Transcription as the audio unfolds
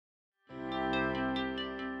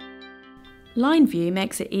Line view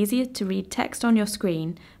makes it easier to read text on your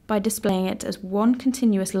screen by displaying it as one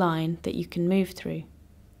continuous line that you can move through.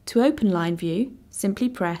 To open line view, simply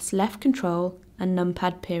press left control and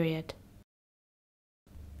numpad period.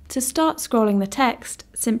 To start scrolling the text,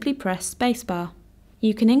 simply press spacebar.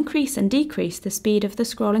 You can increase and decrease the speed of the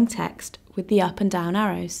scrolling text with the up and down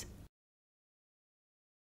arrows.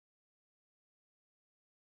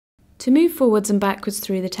 To move forwards and backwards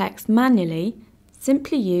through the text manually,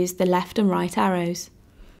 simply use the left and right arrows.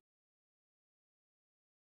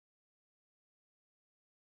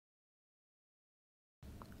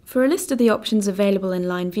 For a list of the options available in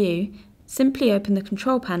line view, simply open the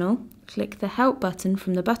control panel, click the Help button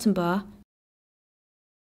from the button bar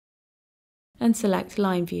and select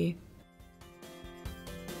line view.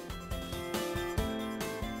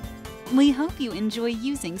 We hope you enjoy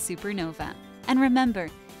using SuperNova. And remember,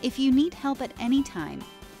 if you need help at any time,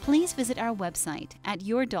 please visit our website at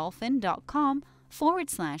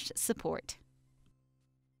yourdolphin.com/support.